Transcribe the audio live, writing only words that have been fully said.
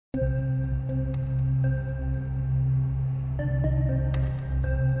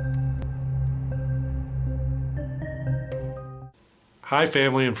Hi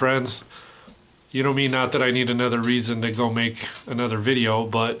family and friends. You know me, not that I need another reason to go make another video,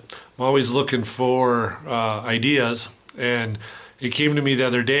 but I'm always looking for ideas. And it came to me the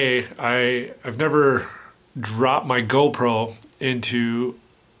other day, I've never dropped my GoPro into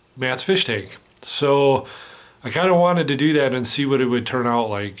Matt's fish tank. So I kind of wanted to do that and see what it would turn out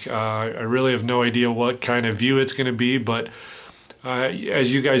like. I really have no idea what kind of view it's going to be, but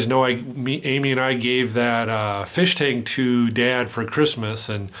as you guys know, Amy and I gave that fish tank to Dad for Christmas,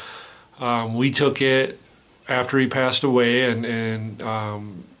 and we took it after he passed away,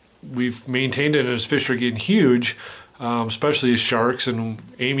 and we've maintained it, and his fish are getting huge, especially his sharks, and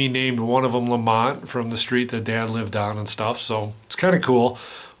Amy named one of them Lamont from the street that Dad lived on and stuff, so it's kind of cool.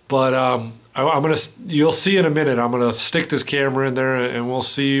 But you'll see in a minute, I'm gonna stick this camera in there and we'll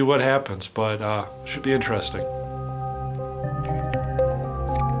see what happens, but should be interesting.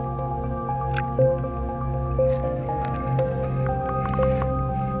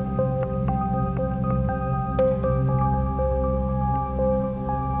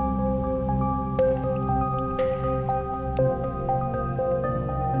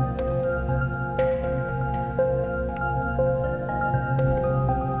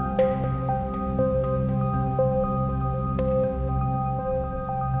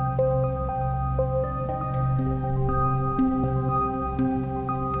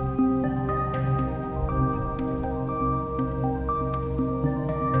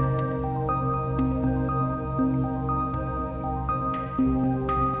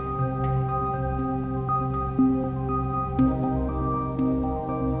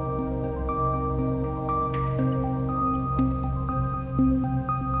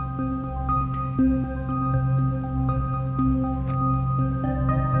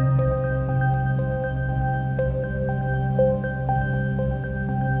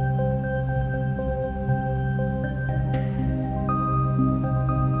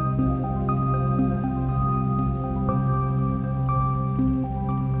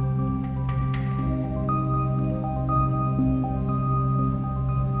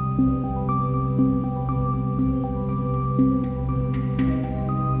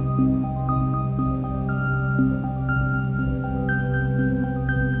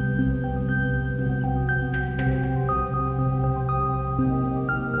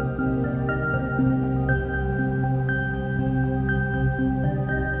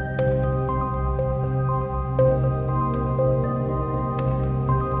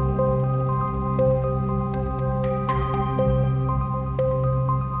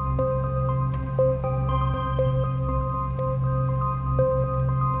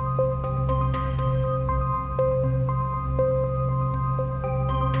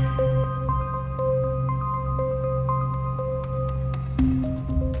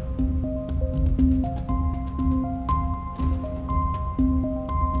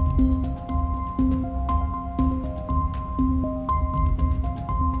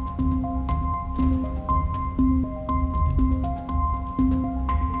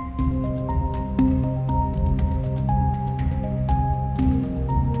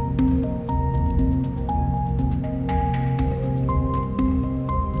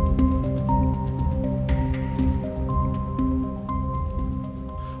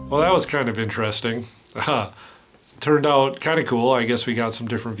 Well, that was kind of interesting. Turned out kind of cool. I guess we got some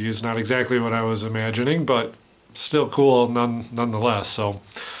different views. Not exactly what I was imagining, but still cool nonetheless. So,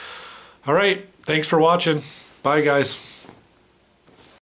 all right. Thanks for watching. Bye, guys.